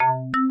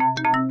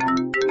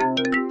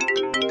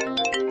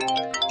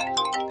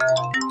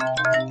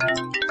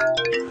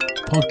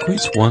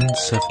PodQuiz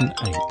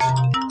 178.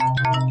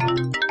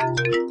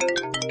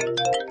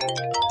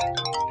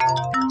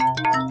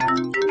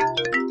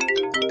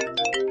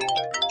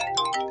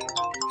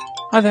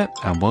 Hi there,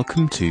 and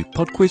welcome to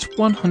PodQuiz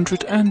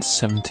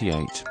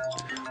 178.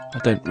 I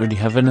don't really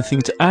have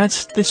anything to add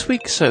this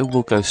week, so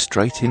we'll go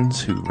straight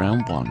into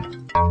round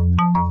one.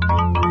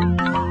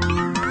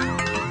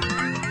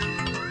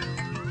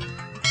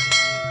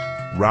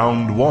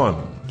 Round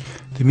 1.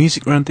 The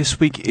music round this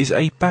week is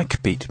a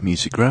backbeat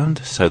music round,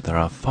 so there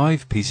are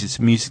 5 pieces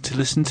of music to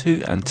listen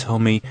to and tell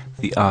me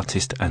the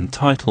artist and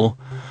title,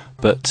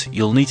 but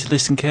you'll need to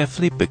listen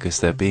carefully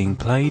because they're being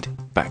played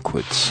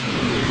backwards.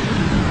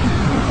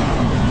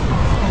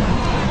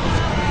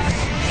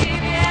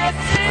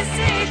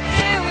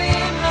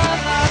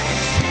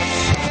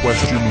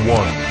 Question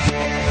 1.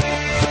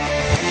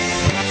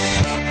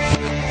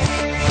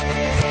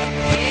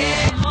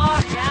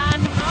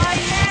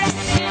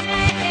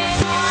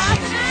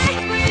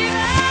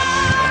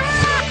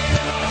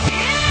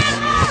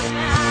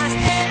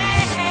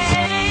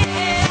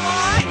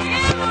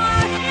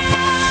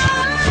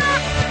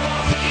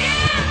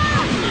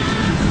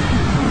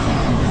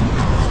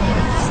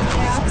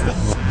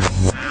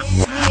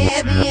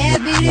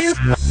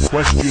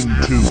 Question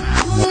 2.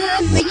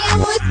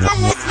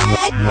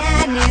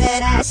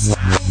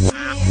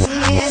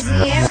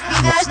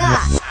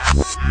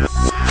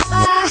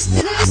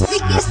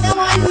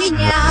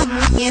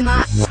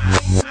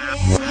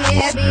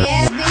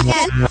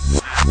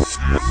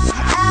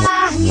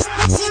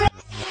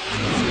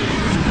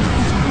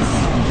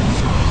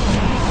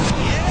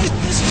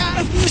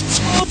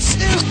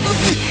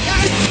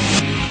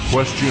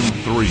 Question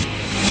 3.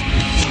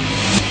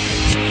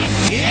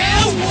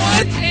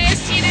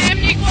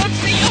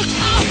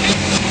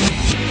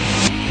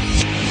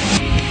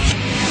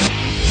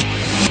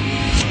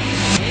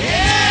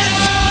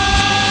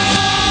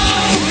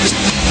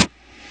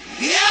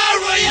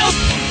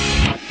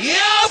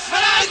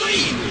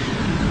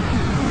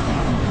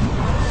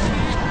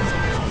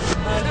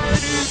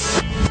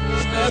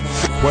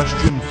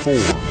 Question 4.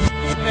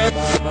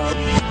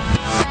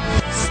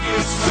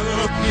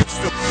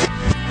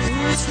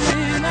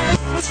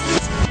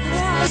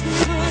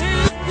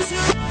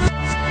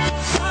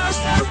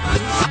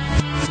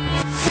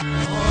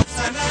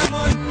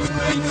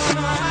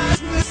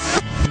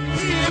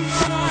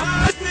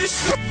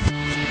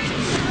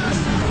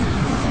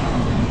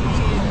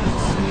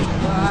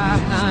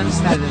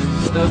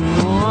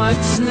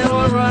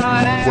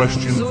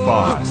 Question 5.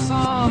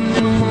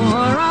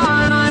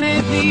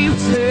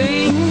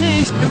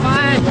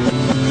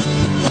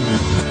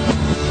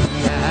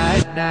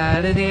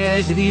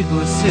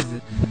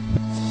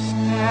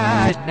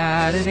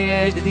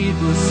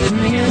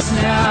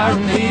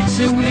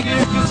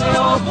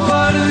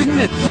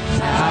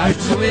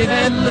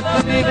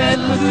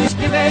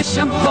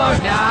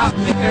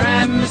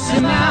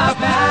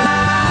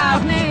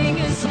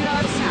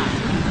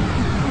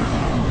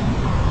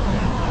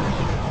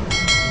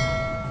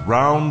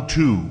 Round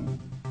 2.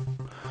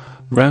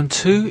 Round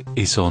 2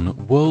 is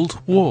on World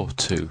War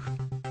II.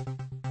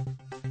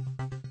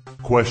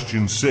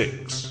 Question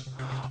 6.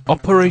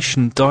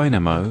 Operation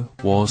Dynamo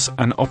was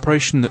an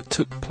operation that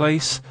took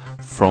place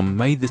from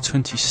May the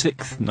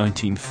 26th,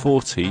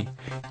 1940,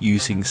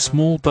 using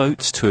small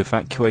boats to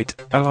evacuate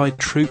Allied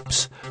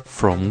troops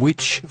from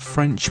which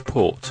French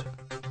port?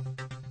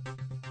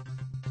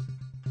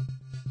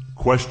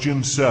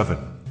 Question 7.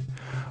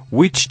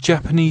 Which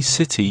Japanese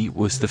city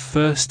was the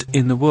first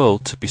in the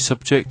world to be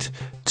subject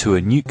to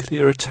a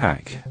nuclear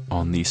attack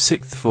on the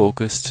 6th of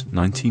August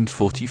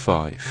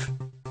 1945?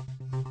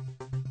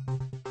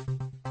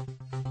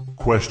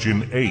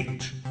 Question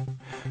 8.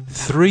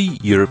 3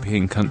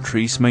 European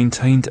countries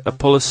maintained a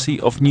policy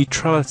of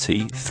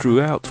neutrality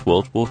throughout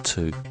World War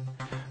II.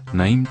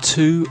 Name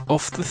 2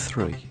 of the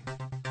 3.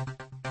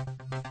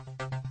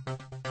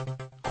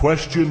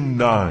 Question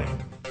 9.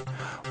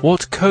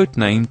 What code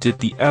name did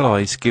the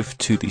Allies give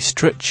to the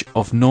stretch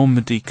of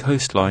Normandy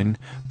coastline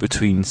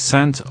between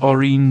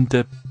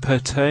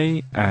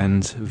Saint-Ouen-de-Perthes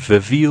and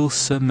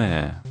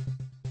Veville-sur-Mer?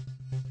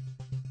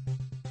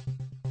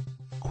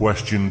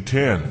 Question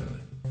 10.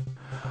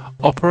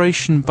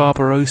 Operation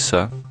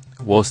Barbarossa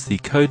was the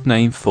code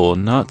name for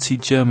Nazi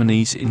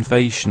Germany's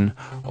invasion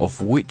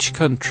of which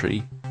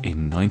country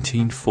in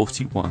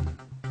 1941?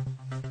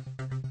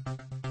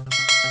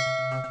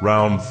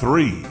 Round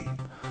 3.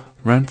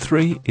 Round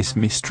 3 is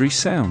Mystery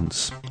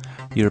Sounds.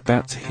 You're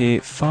about to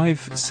hear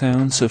 5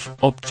 sounds of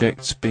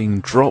objects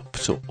being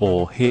dropped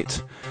or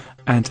hit,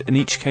 and in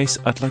each case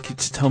I'd like you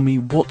to tell me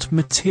what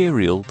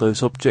material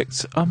those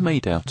objects are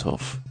made out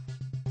of.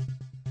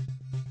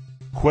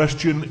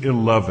 Question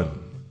 11.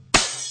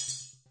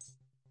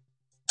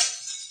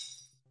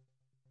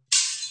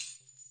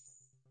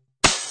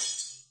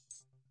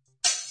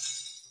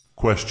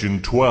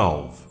 Question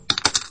 12.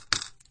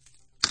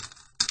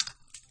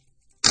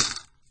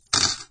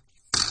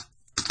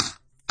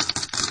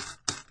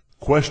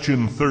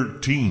 Question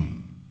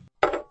 13.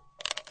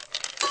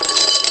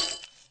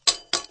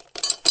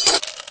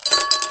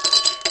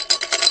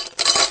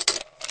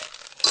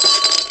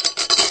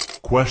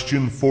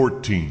 Question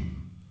 14.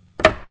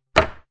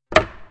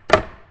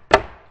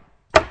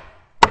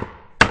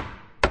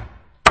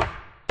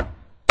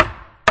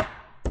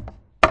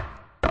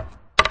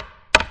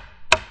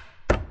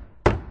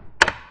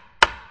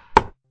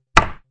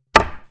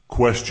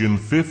 Question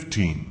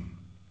 15.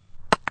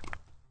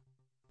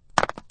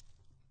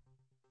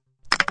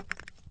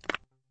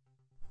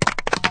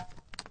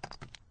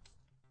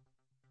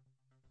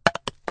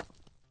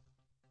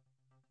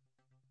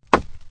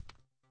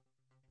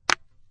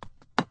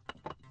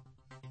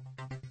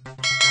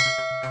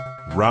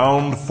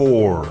 Round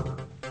 4.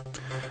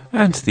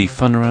 And the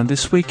fun around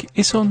this week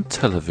is on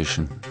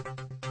television.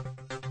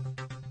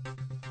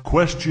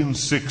 Question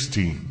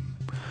 16.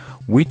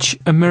 Which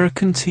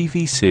American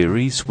TV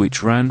series,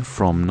 which ran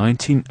from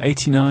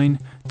 1989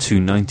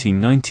 to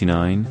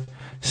 1999,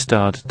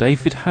 starred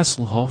David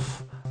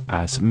Hasselhoff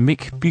as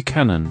Mick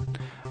Buchanan,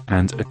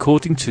 and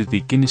according to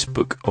the Guinness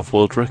Book of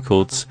World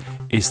Records,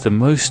 is the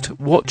most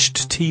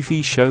watched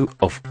TV show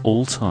of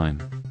all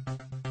time?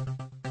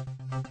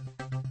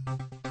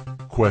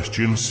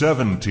 Question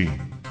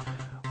 17.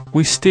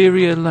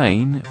 Wisteria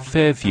Lane,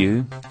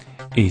 Fairview,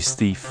 is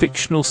the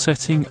fictional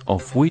setting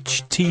of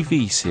which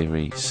TV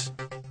series?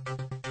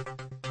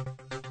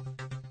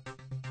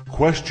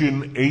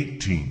 Question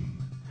 18.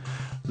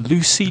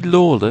 Lucy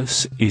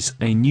Lawless is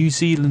a New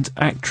Zealand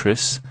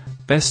actress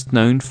best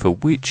known for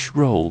which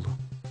role?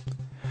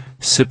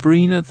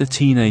 Sabrina the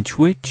Teenage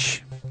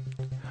Witch,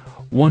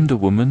 Wonder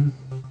Woman,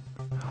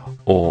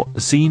 or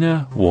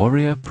Xena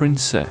Warrior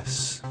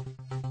Princess?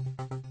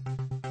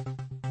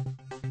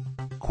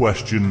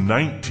 Question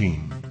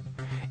 19.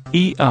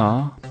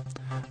 ER,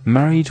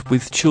 Married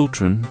with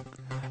Children,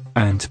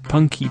 and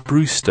Punky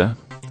Brewster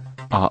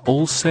are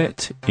all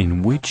set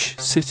in which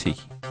city?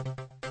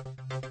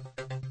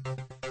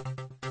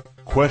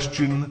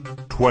 Question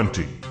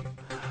 20.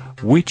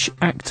 Which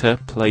actor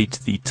played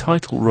the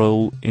title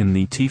role in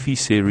the TV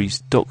series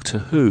Doctor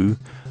Who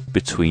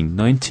between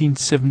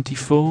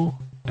 1974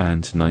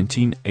 and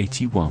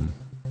 1981?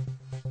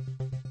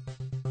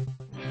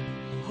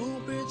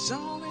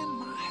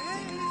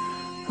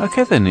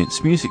 Okay then,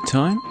 it's music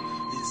time.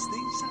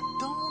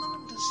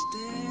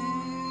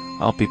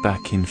 I'll be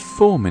back in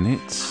 4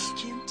 minutes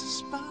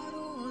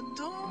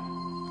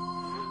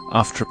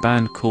after a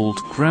band called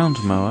Ground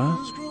Mower,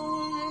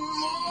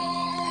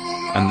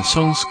 and the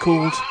song's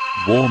called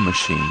War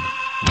Machine.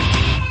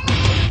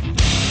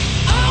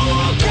 I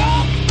woke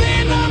up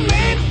in the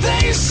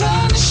midday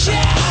sunshine,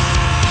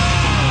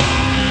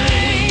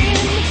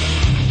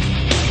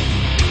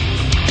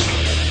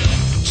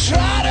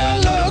 try to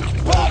look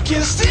but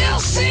can still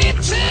see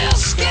two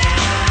skies,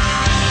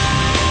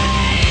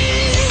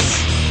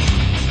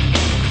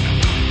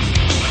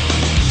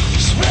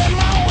 spread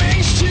my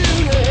wings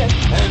today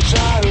and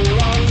try to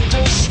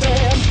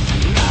understand.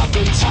 Now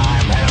the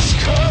time has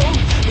come,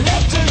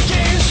 let the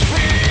games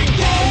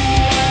begin.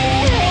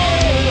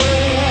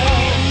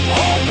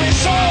 Hope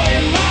is all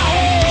in my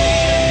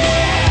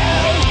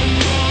head.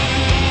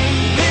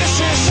 This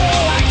is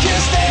all I can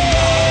stand.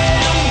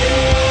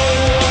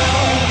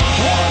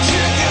 Want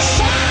to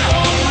decide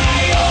on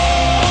my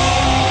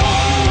own.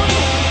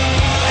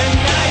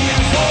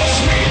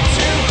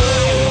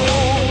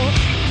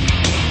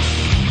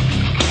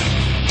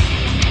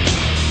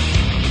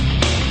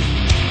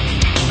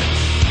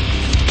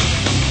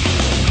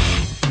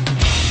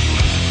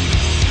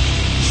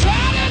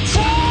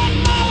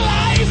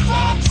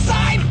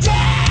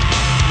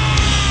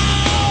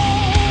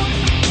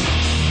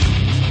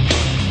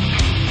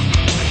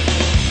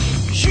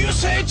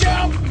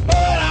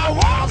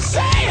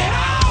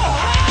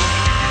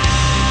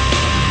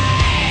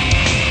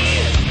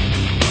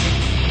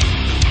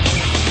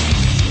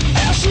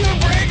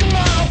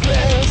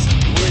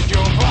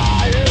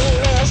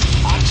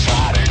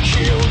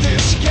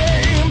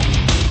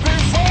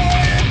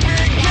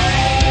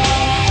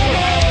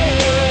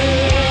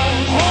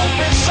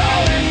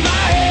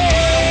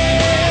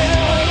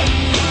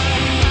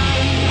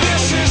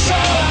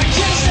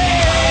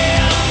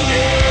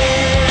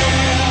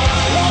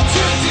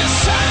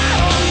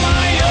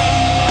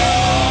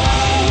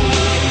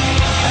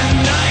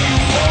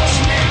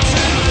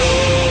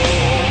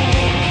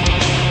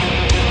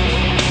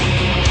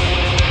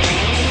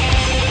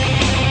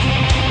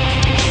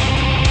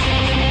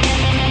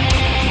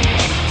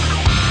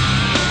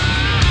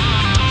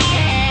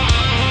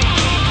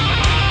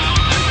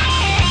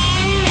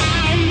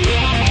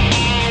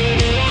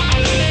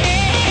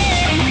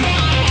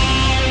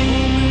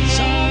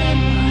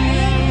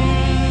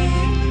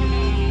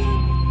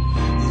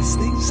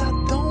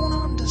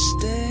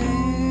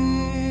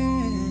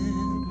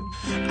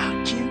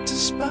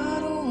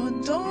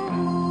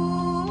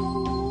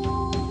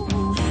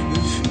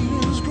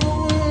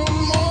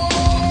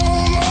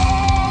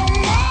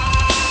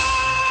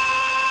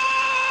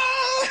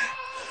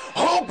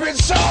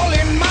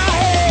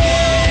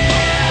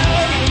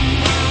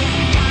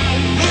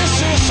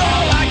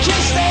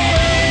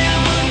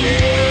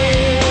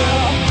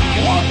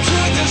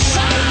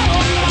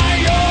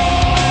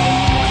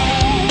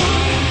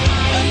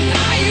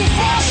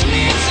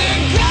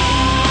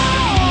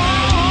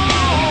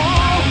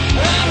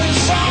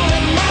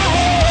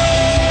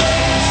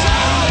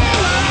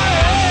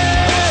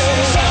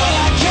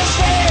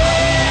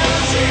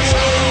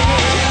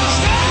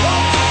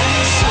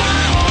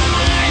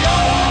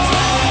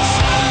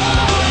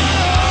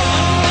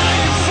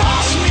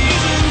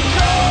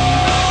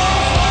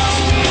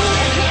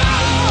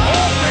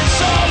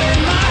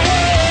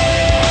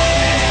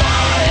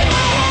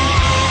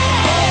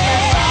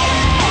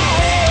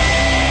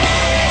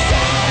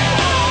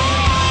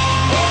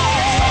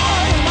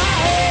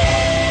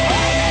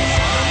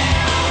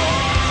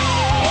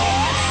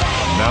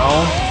 now,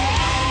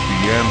 the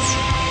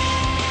answer.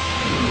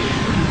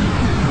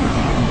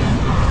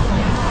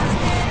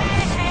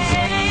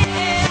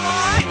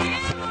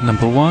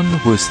 Number 1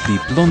 was the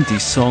Blondie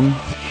song,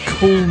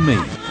 Call Me.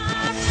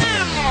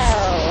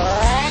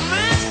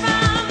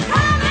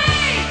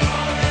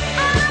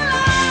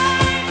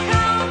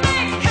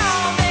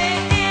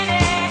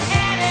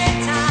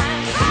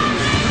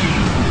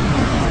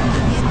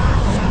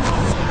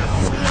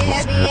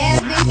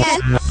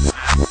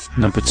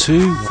 Number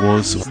 2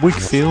 was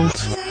Wigfield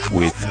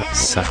with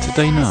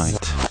Saturday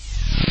Night.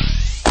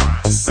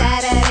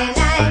 Saturday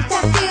night,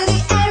 I feel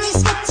the air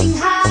is getting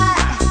hot.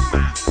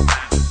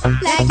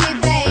 Like you,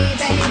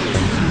 baby.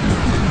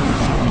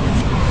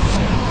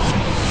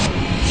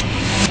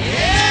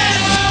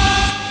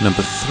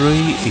 Number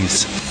 3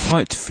 is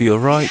Fight for Your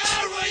Right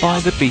by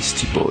the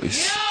Beastie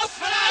Boys.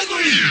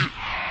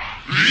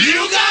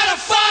 You gotta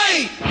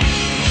fight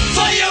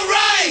for your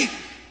right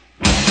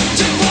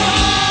to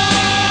party.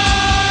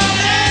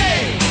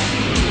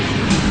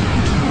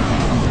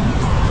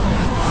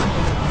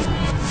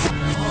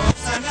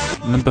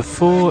 Number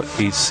 4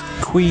 is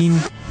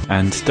Queen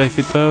and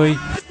David Bowie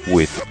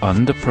with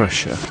Under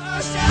Pressure.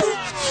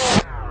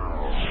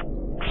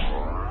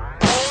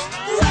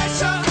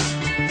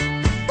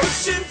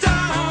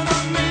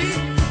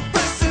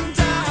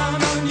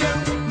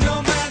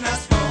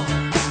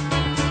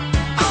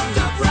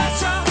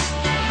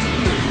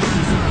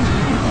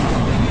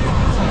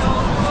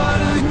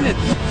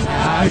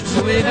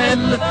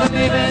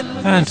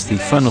 And the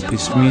final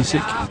piece of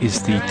music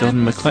is the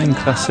Don McLean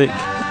classic,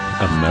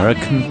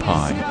 American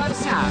Pie.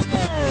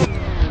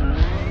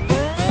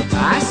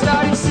 I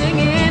started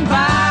singing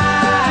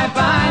bye,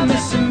 bye,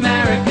 Miss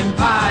American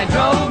Pie.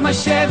 Drove my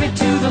Chevy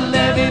to the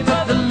levee,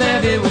 but the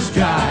levee was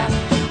dry.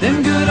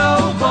 Them good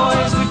old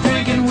boys were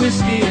drinking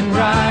whiskey and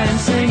rye and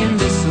singing,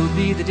 this'll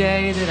be the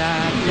day that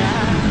I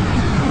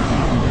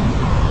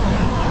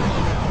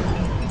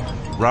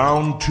die.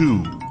 Round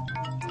 2.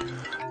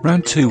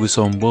 Round 2 was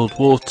on World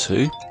War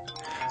II,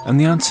 and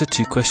the answer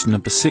to question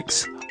number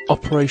 6,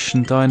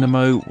 Operation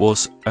Dynamo,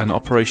 was an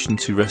operation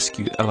to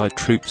rescue Allied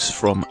troops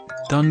from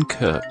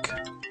Dunkirk.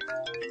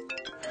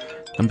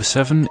 Number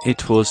 7,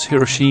 it was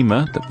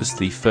Hiroshima that was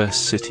the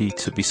first city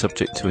to be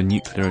subject to a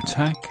nuclear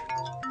attack.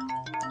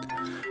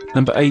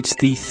 Number 8,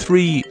 the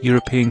 3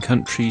 European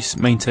countries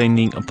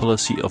maintaining a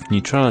policy of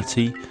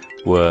neutrality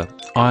were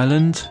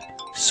Ireland,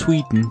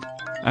 Sweden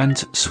and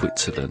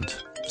Switzerland.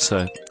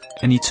 So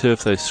any 2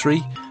 of those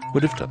 3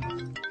 would have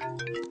done.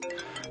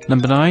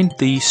 Number 9,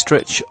 the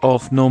stretch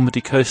of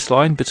Normandy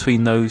coastline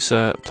between those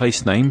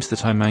place names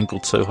that I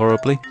mangled so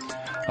horribly,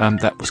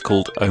 that was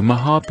called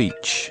Omaha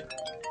Beach.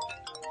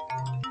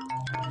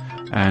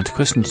 And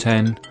question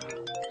 10,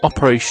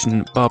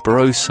 Operation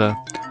Barbarossa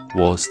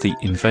was the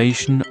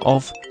invasion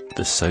of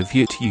the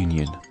Soviet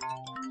Union.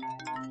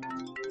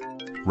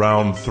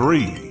 Round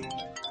 3.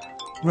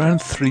 Round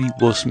 3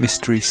 was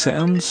Mystery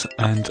Sounds,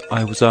 and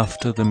I was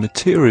after the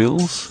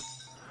materials.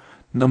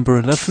 Number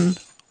 11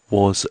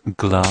 was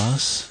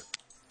glass.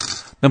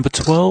 Number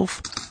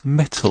 12,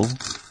 metal.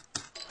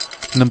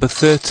 Number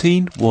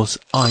 13 was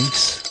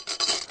ice.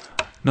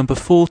 Number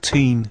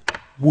 14,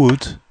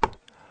 wood.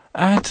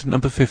 And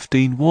number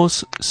 15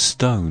 was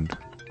stone.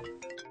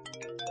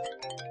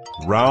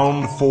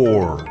 Round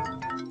 4.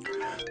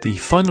 The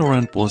final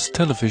round was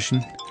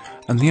television,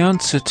 and the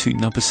answer to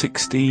number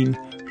 16,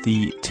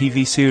 the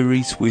TV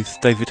series with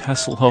David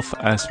Hasselhoff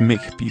as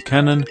Mick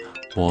Buchanan,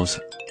 was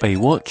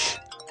Baywatch.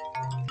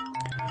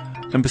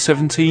 Number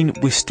 17,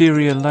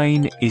 Wisteria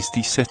Lane is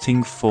the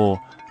setting for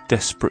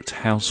Desperate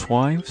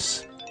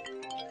Housewives.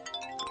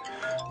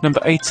 Number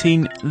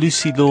 18,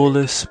 Lucy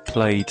Lawless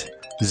played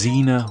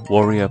Xena,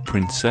 Warrior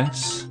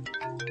Princess.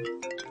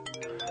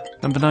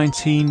 Number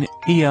 19,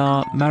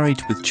 ER,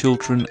 Married with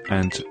Children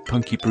and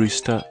Punky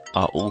Brewster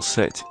are all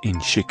set in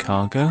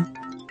Chicago.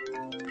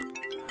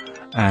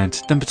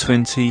 And number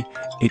 20,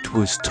 it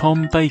was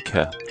Tom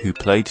Baker who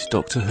played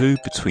Doctor Who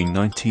between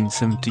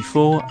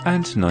 1974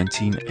 and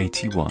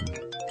 1981.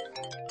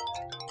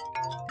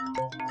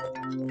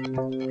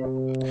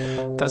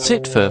 That's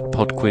it for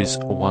PodQuiz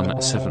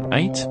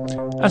 178.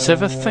 As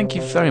ever, thank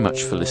you very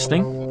much for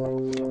listening.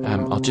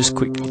 I'll just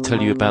quickly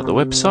tell you about the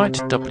website,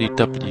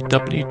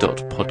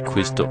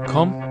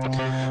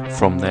 www.podquiz.com.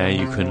 From there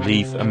you can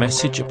leave a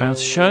message about a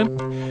show,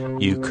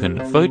 you can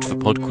vote for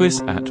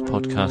PodQuiz at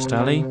Podcast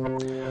Alley,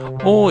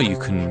 or you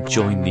can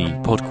join the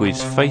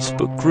PodQuiz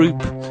Facebook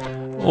group,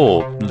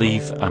 or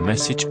leave a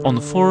message on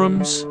the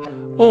forums,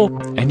 or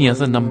any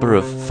other number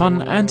of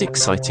fun and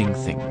exciting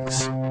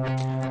things.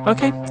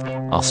 Okay,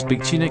 I'll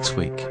speak to you next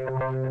week.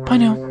 Bye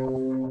now.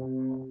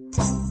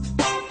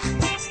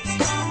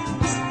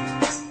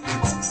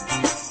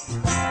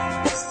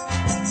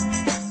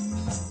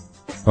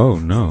 Oh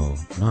no,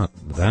 not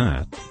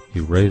that.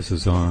 He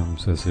raises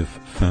arms as if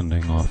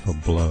fending off a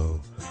blow.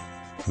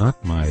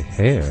 Not my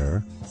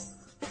hair.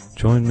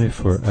 Join me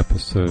for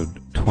episode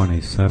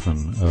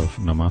 27 of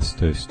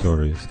Namaste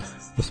Stories,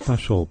 a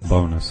special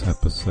bonus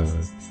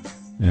episode.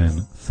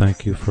 And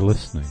thank you for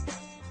listening.